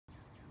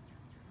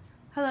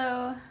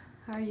Hello,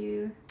 how are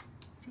you?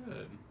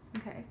 Good.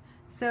 Okay,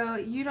 so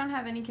you don't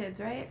have any kids,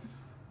 right?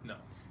 No.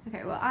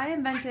 Okay, well, I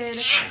invented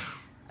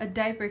a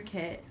diaper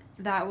kit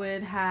that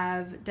would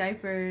have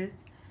diapers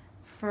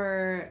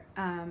for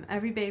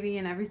every baby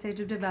in every stage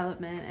of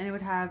development, and it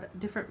would have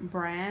different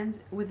brands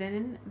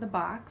within the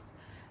box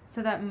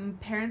so that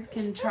parents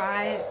can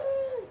try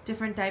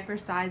different diaper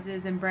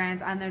sizes and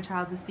brands on their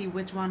child to see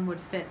which one would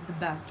fit the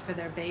best for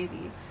their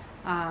baby.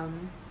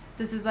 Um,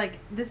 this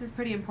is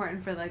pretty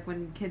important for like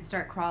when kids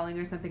start crawling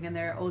or something and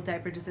their old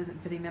diaper just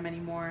isn't fitting them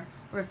anymore,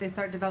 or if they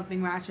start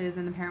developing rashes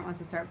and the parent wants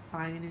to start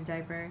buying a new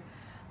diaper.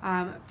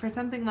 For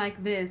something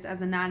like this,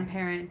 as a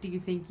non-parent, do you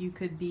think you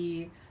could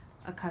be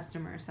a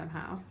customer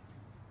somehow?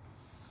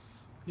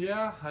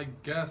 Yeah, I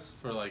guess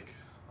for like,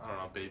 I don't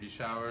know, baby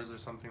showers or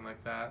something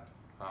like that.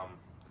 Um,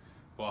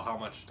 well, how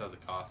much does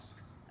it cost?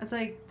 It's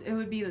like it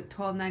would be like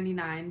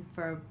 $12.99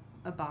 for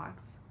a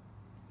box.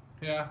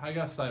 Yeah, I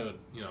guess I would,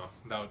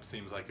 that would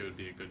seems like it would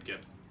be a good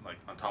gift, like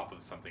on top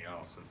of something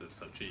else since it's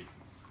so cheap.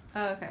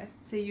 Oh, okay.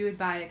 So you would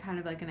buy it kind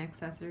of like an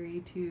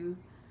accessory to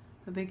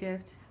a big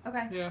gift.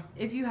 Okay. Yeah.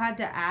 If you had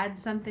to add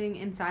something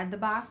inside the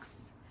box,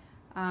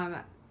 um,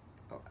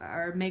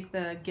 or make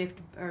the gift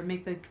or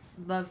make the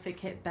Love Fit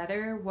kit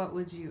better, what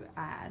would you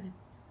add?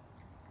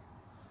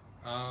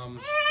 I don't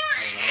know.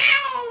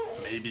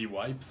 Maybe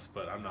wipes,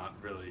 but I'm not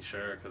really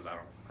sure because I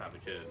don't have a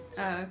kid.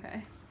 So. Oh,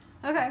 okay.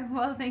 Okay.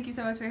 Well, thank you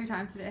so much for your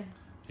time today.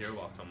 You're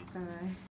welcome. Bye bye.